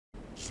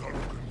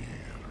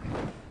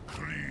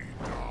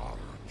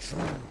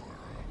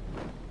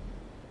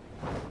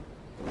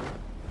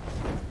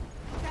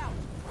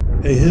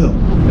Hey, Hill.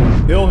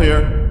 Hill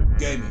here.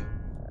 Gaming.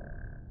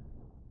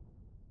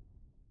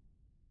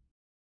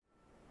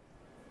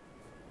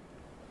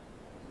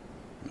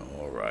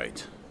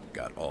 Alright.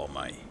 Got all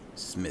my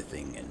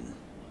smithing and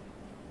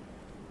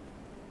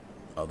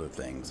other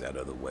things out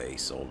of the way.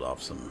 Sold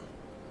off some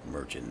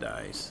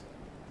merchandise.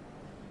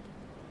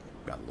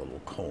 Got a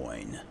little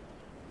coin.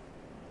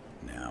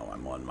 Now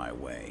I'm on my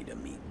way to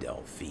meet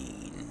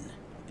Delphine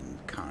in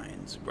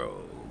Kyne's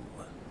Grove.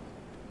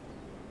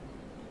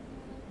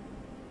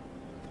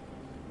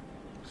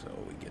 So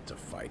we get to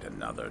fight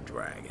another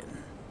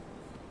dragon.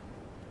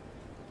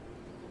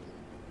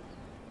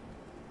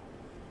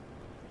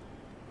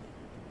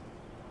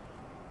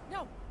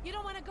 No, you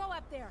don't want to go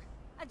up there.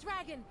 A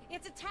dragon,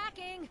 it's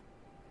attacking.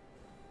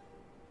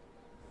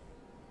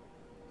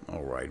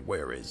 Alright,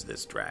 where is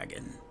this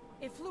dragon?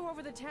 It flew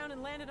over the town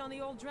and landed on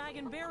the old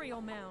dragon burial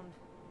mound.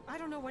 I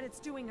don't know what it's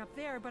doing up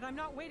there, but I'm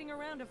not waiting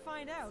around to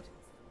find out.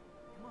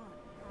 Come on,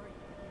 hurry.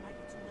 It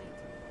might be too late.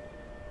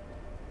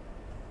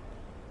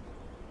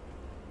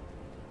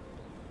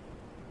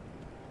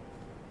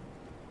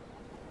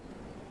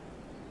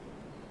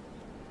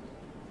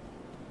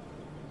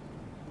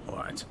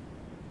 What?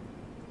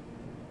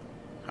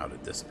 How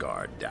did this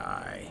guard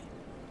die?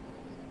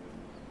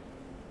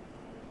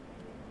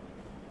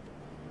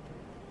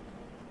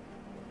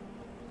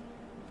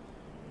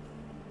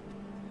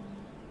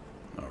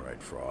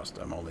 Alright, Frost,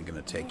 I'm only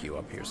gonna take you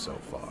up here so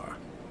far.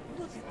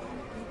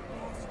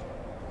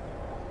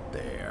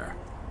 There.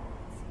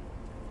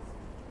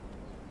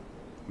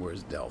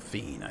 Where's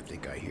Delphine? I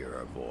think I hear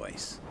her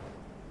voice.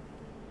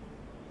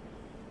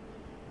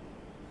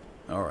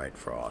 Alright,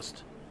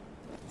 Frost.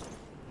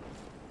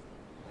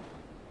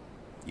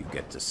 You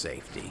get to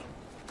safety.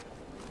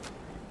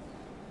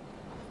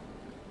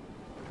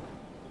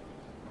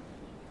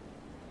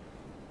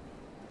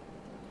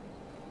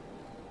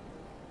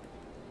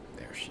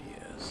 There she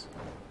is.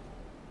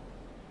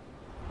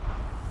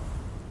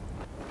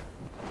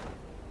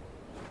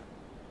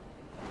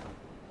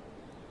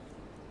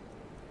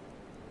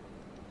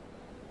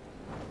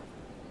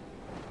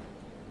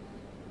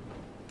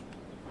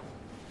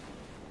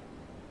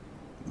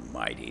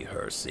 Mighty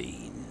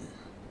Hircine.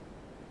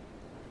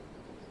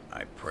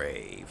 I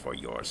pray for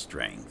your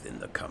strength in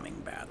the coming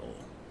battle.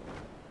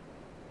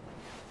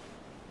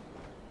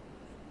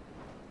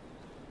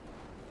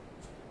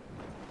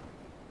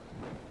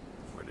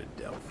 Where did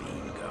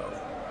Delphine go?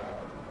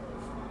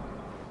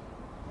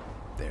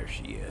 There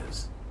she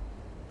is.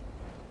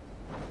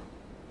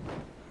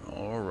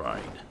 All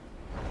right.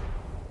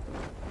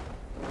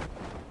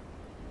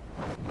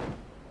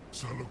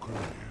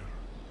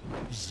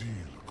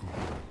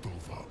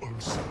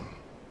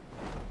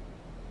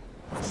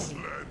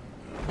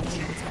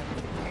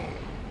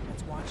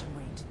 Let's watch and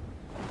wait.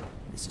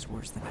 This is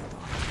worse than I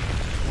thought.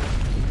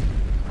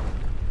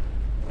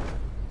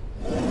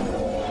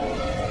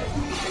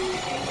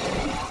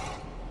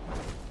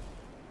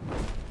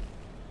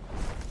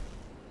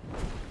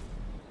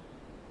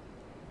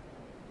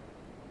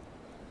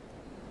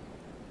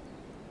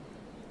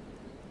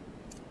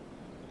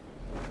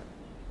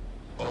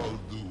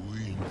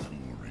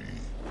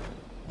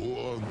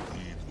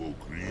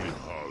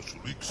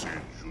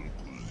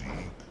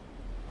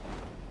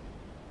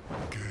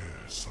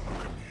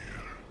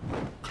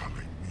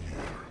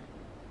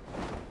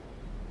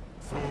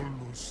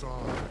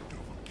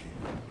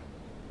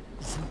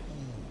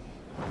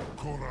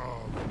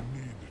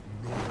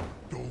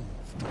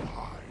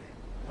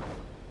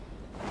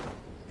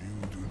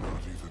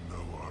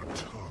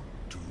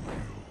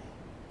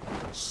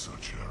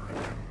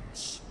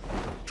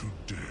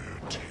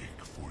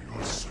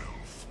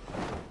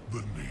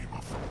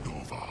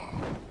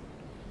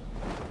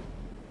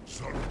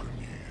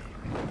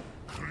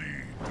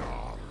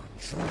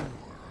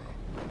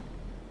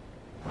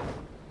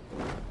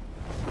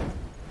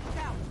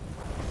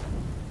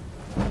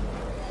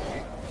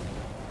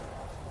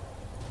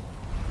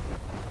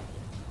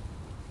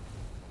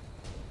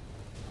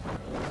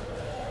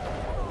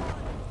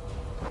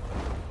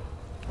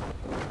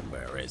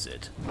 Is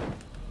it?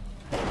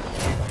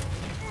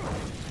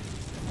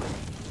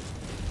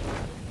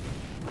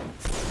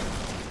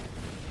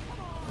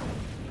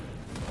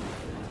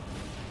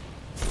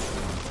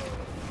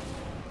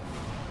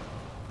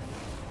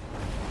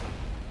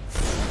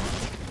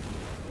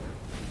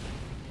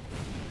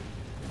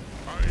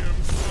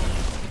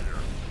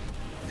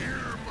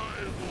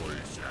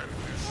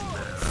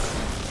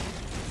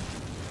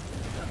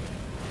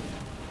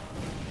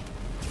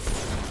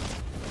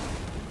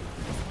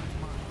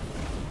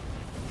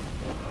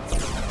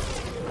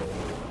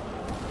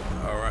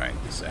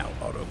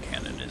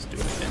 Autocannon is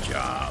doing the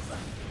job.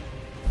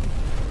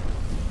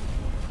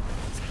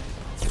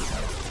 This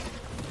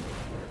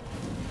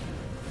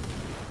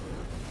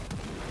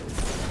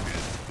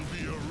will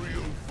be a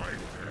real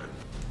fight, man.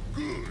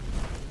 Good.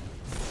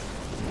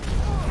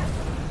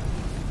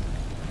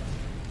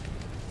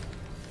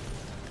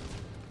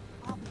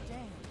 I'll be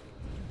damned.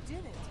 You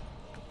did it.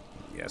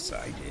 Yes,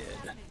 I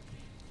did.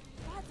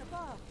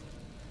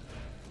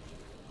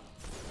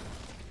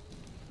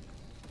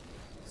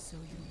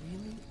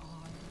 really are.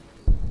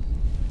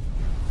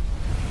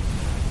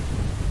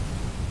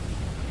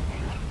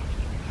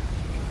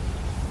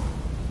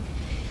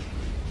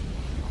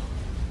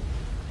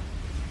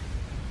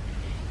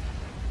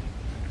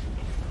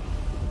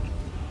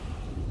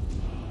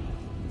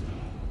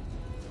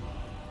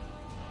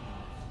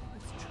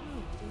 It's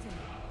true, isn't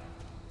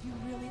it? You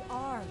really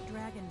are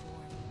Dragonborn.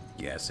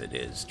 Yes, it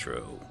is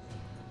true.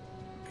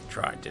 I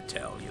tried to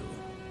tell you.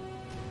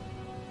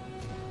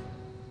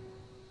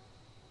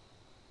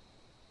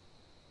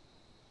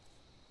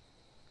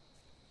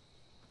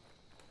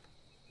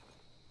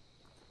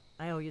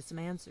 I owe you some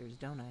answers,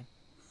 don't I?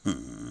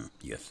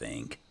 You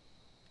think?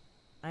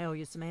 I owe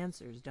you some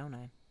answers, don't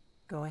I?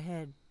 Go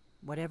ahead.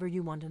 Whatever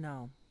you want to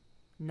know.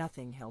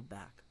 Nothing held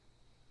back.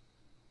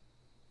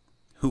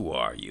 Who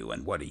are you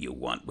and what do you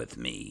want with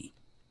me?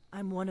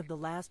 I'm one of the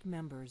last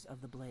members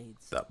of the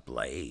Blades. The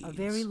Blades? A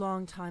very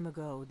long time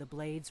ago, the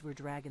Blades were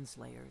dragon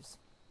slayers,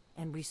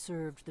 and we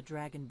served the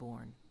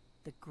Dragonborn,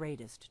 the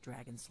greatest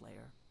dragon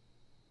slayer.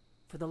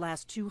 For the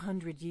last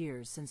 200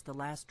 years since the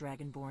last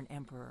Dragonborn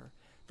Emperor,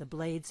 the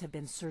Blades have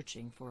been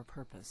searching for a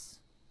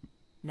purpose.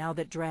 Now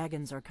that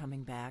dragons are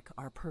coming back,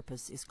 our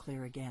purpose is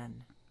clear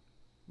again.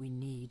 We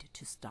need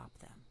to stop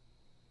them.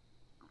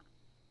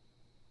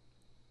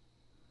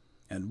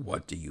 And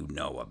what do you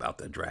know about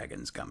the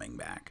dragons coming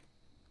back?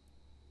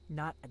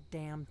 Not a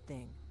damn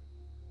thing.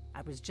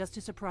 I was just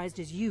as surprised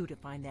as you to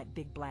find that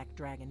big black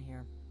dragon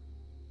here.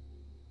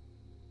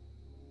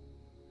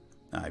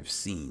 I've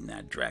seen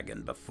that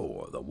dragon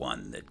before, the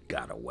one that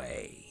got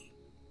away.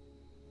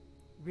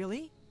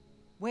 Really?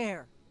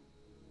 Where?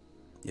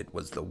 It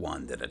was the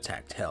one that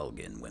attacked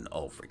Helgen when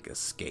Ulfric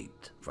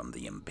escaped from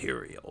the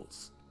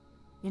Imperials.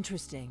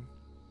 Interesting.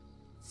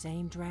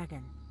 Same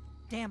dragon.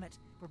 Damn it,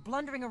 we're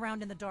blundering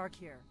around in the dark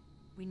here.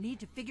 We need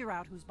to figure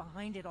out who's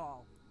behind it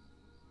all.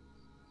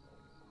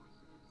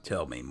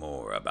 Tell me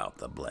more about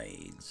the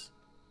Blades.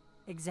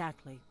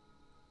 Exactly.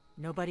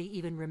 Nobody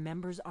even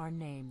remembers our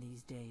name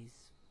these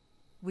days.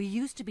 We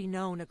used to be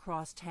known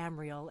across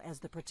Tamriel as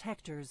the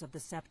protectors of the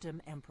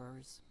Septim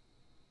Emperors.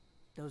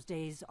 Those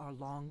days are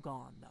long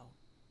gone, though.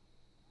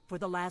 For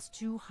the last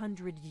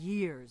 200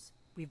 years,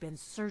 we've been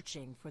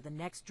searching for the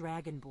next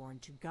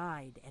Dragonborn to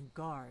guide and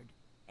guard,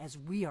 as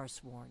we are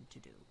sworn to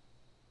do.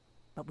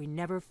 But we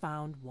never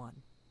found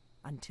one,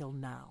 until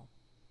now.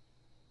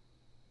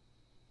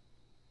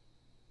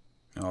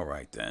 All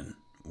right then,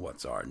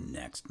 what's our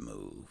next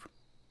move?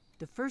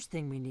 The first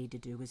thing we need to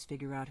do is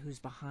figure out who's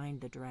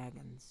behind the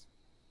dragons.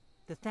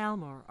 The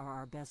Thalmor are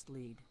our best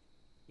lead.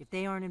 If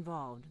they aren't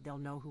involved, they'll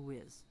know who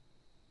is.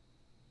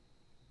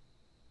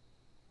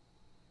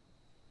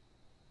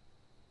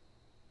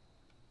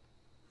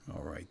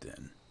 All right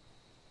then.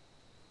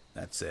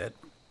 That's it?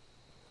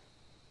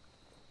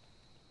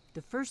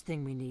 The first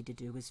thing we need to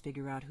do is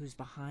figure out who's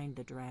behind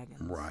the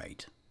dragons.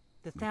 Right.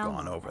 The We've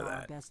gone Thalmor over are our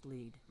that. best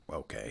lead.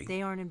 Okay. If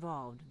they aren't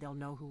involved, they'll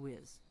know who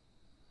is.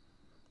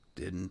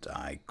 Didn't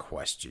I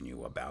question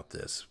you about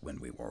this when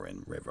we were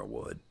in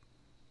Riverwood?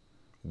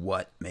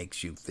 What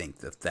makes you think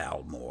the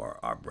Thalmor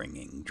are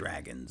bringing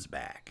dragons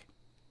back?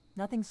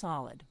 Nothing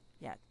solid,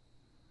 yet.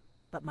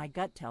 But my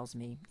gut tells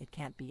me it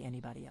can't be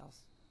anybody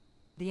else.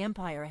 The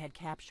Empire had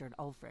captured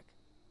Ulfric.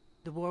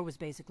 The war was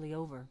basically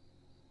over.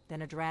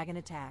 Then a dragon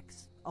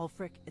attacks,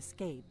 Ulfric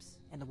escapes,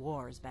 and the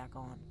war is back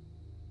on.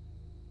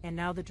 And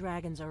now the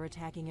dragons are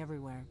attacking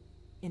everywhere,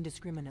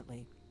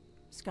 indiscriminately.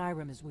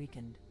 Skyrim is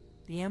weakened.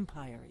 The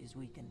Empire is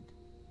weakened.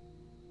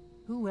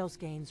 Who else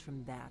gains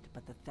from that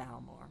but the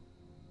Thalmor?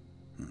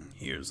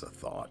 Here's a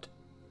thought.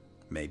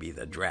 Maybe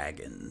the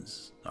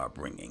dragons are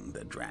bringing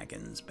the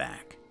dragons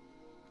back.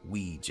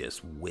 We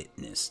just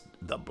witnessed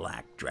the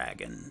black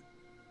dragon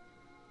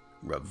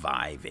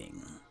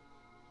reviving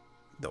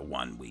the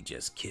one we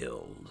just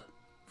killed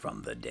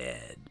from the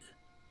dead.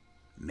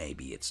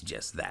 Maybe it's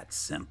just that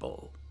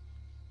simple.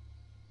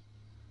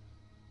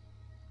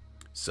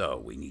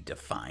 So we need to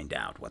find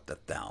out what the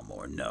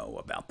Thalmor know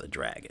about the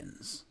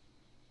dragons.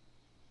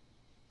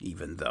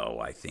 Even though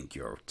I think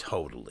you're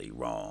totally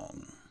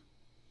wrong.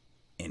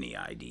 Any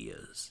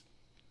ideas?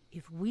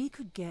 If we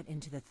could get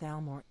into the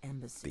Thalmor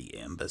embassy... The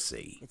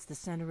embassy? It's the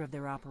center of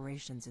their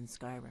operations in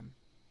Skyrim.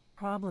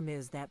 Problem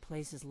is, that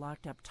place is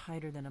locked up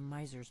tighter than a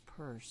miser's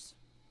purse.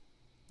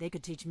 They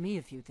could teach me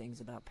a few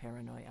things about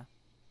paranoia.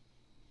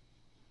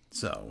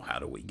 So, how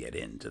do we get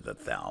into the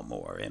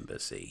Thalmor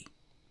embassy?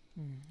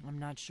 I'm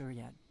not sure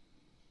yet.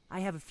 I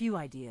have a few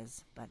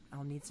ideas, but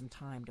I'll need some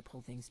time to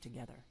pull things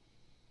together.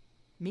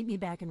 Meet me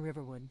back in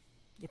Riverwood.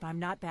 If I'm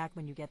not back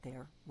when you get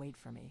there, wait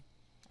for me.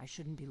 I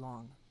shouldn't be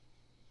long.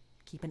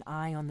 Keep an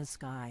eye on the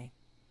sky.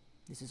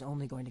 This is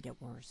only going to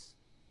get worse.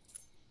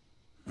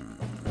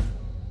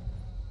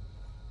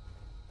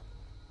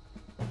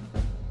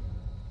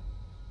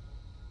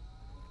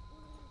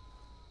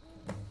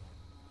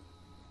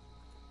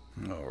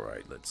 All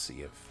right, let's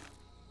see if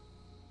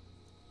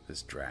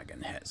this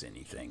dragon has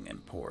anything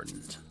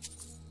important.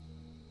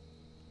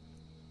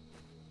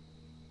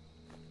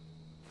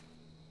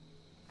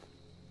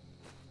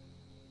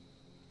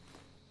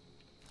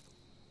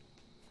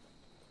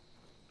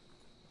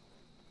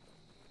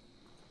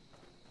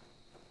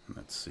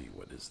 Let's see,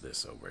 what is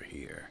this over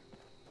here?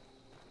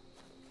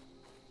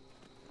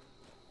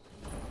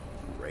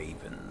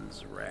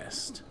 Raven's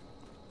Rest.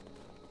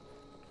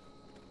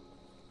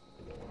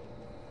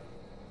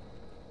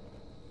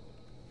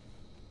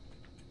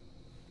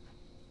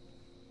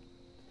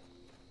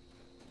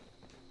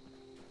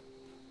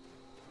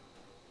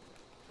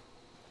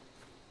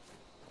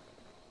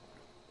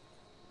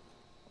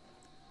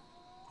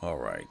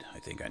 Alright, I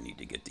think I need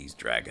to get these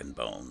dragon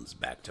bones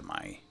back to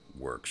my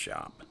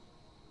workshop.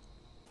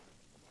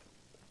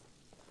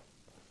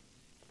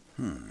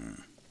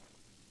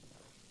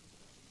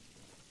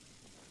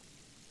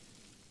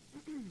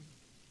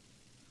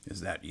 Is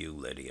that you,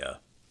 Lydia?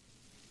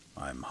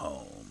 I'm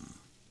home.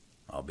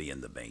 I'll be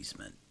in the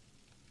basement.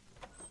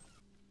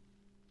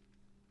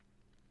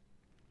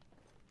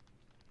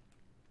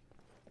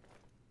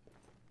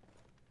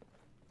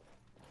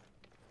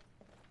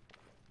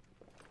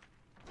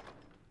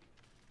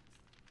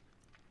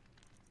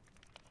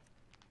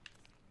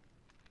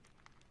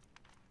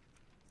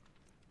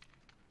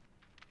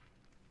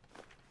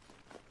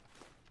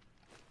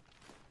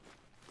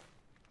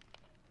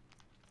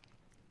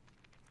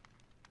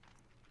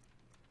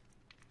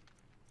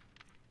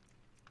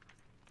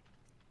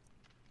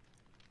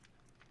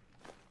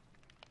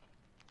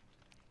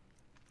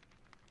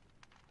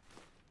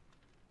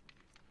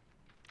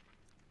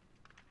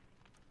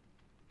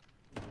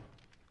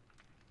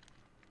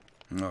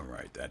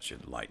 Alright, that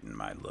should lighten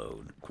my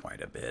load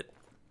quite a bit.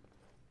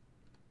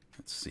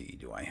 Let's see,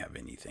 do I have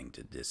anything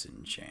to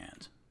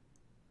disenchant?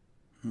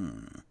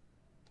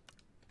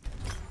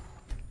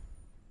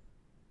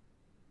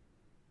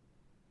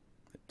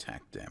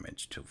 Attack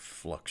damage to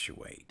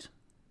fluctuate.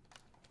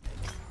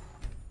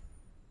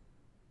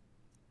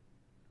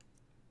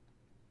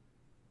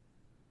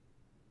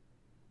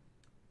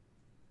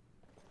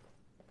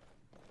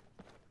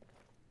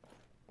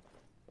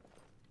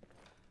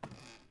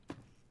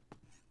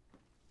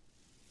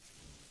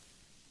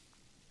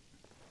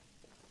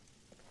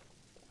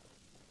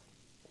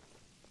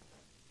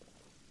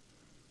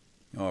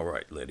 All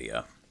right,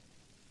 Lydia.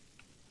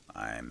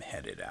 I'm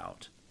headed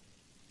out.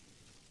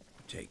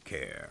 Take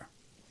care.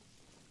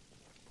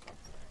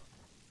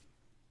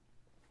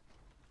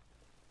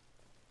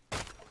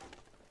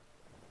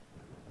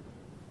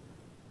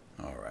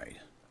 All right.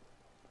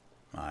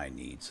 I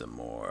need some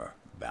more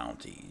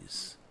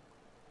bounties.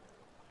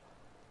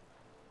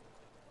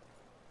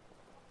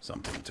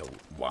 Something to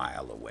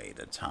while away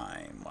the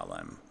time while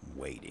I'm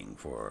waiting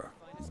for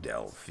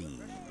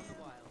Delphine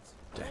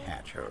to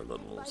hatch her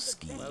little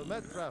scheme. Well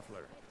met,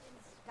 traveler.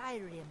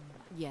 Skyrim.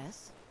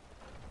 Yes?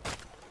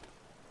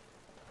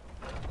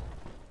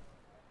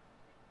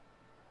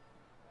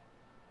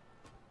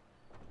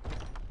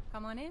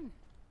 Come on in.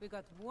 We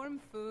got warm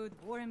food,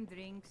 warm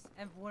drinks,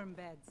 and warm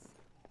beds.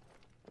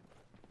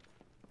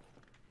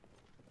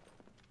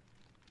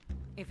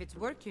 If it's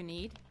work you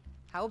need,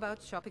 how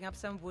about chopping up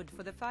some wood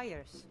for the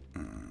fires?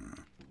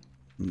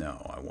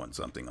 No, I want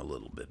something a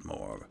little bit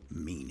more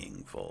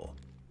meaningful.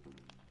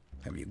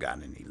 Have you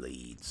got any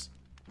leads?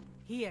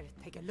 Here,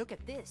 take a look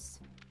at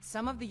this.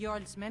 Some of the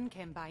Jarl's men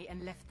came by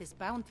and left this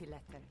bounty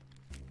letter.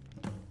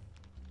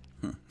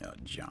 A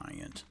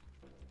giant.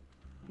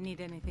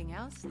 Need anything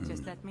else?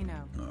 Just let me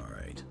know. All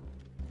right.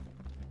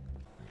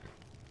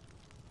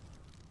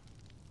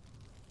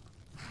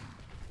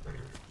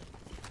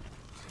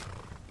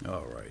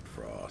 All right,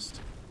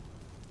 Frost.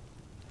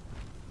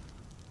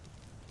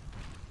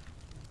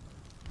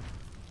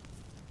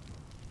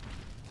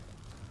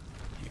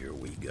 Here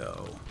we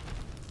go.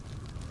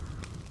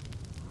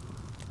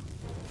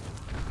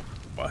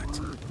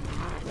 What?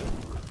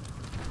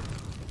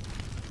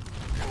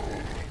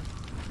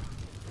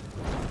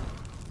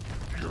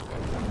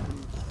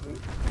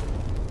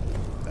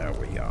 There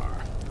we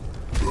are.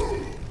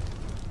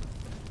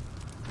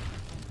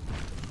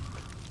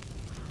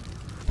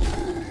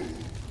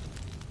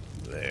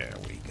 There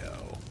we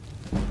go.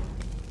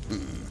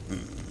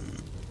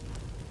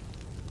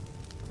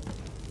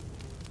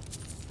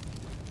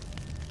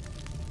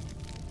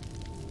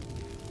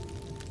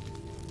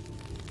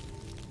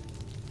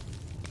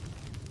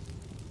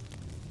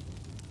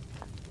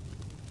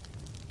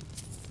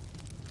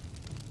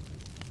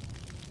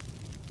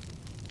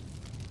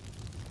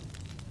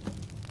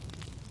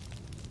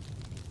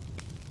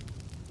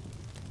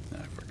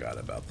 I forgot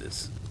about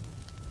this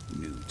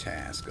new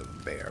task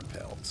of bear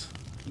pelts.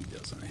 He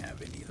doesn't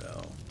have any,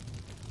 though.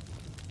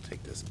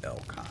 Take this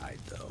elk hide,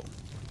 though.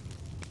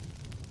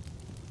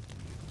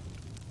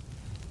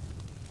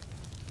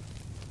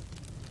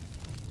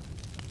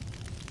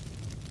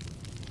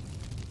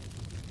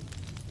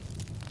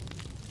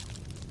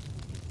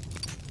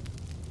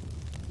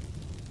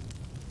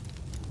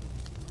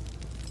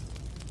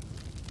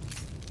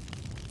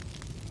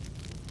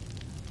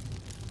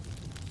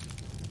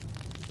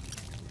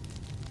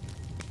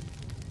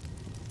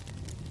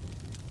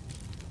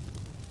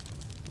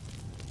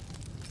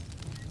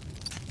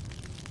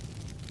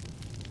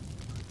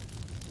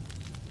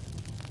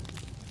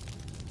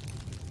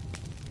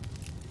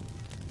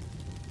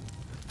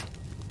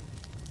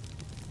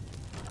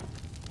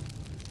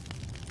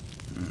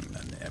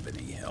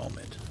 ebony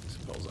helmet.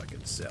 Suppose I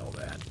could sell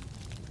that.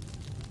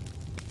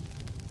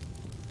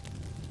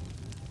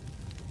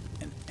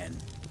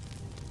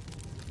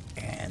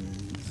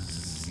 And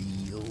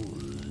Zeal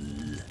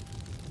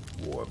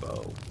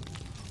Warbow.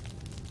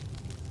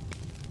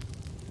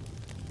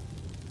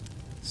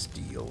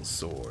 Steel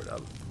Sword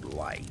of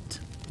Light.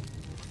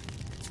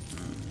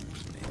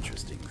 Some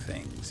interesting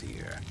things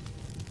here.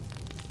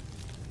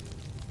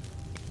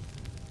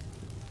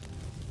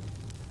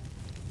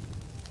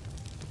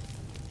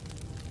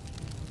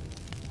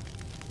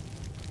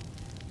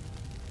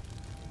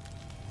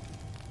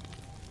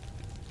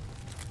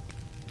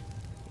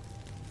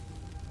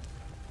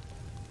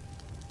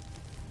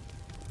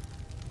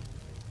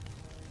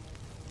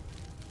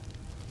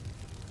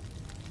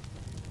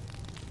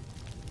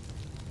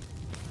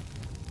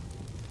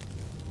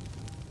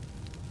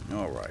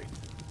 Alright,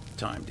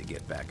 time to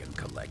get back and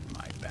collect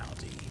my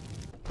bounty.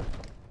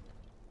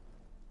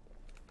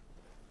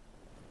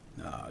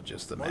 Ah,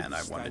 just the man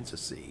I wanted to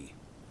see.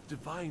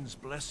 Divines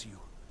bless you.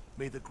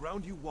 May the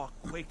ground you walk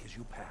quake as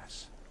you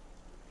pass.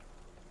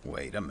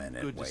 Wait a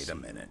minute, wait a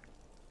minute.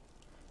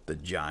 The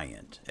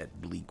giant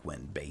at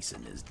Bleakwind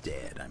Basin is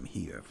dead. I'm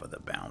here for the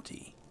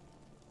bounty.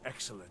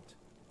 Excellent.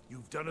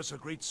 You've done us a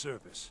great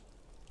service.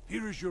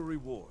 Here is your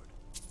reward.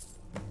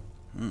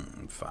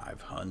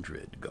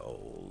 500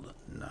 gold.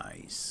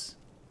 Nice.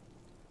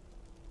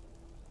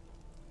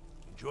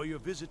 Enjoy your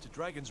visit to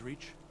Dragon's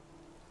Reach.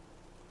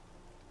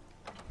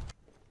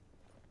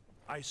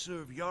 I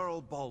serve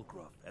Jarl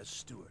Balgruuf as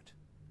steward.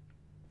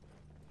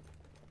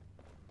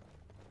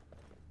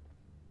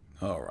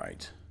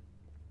 Alright.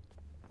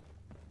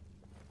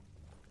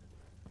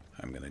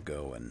 I'm gonna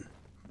go and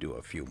do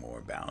a few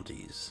more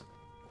bounties.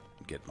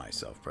 Get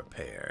myself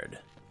prepared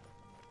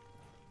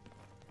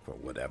for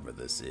whatever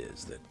this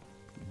is that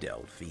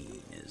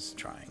Delphine is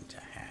trying to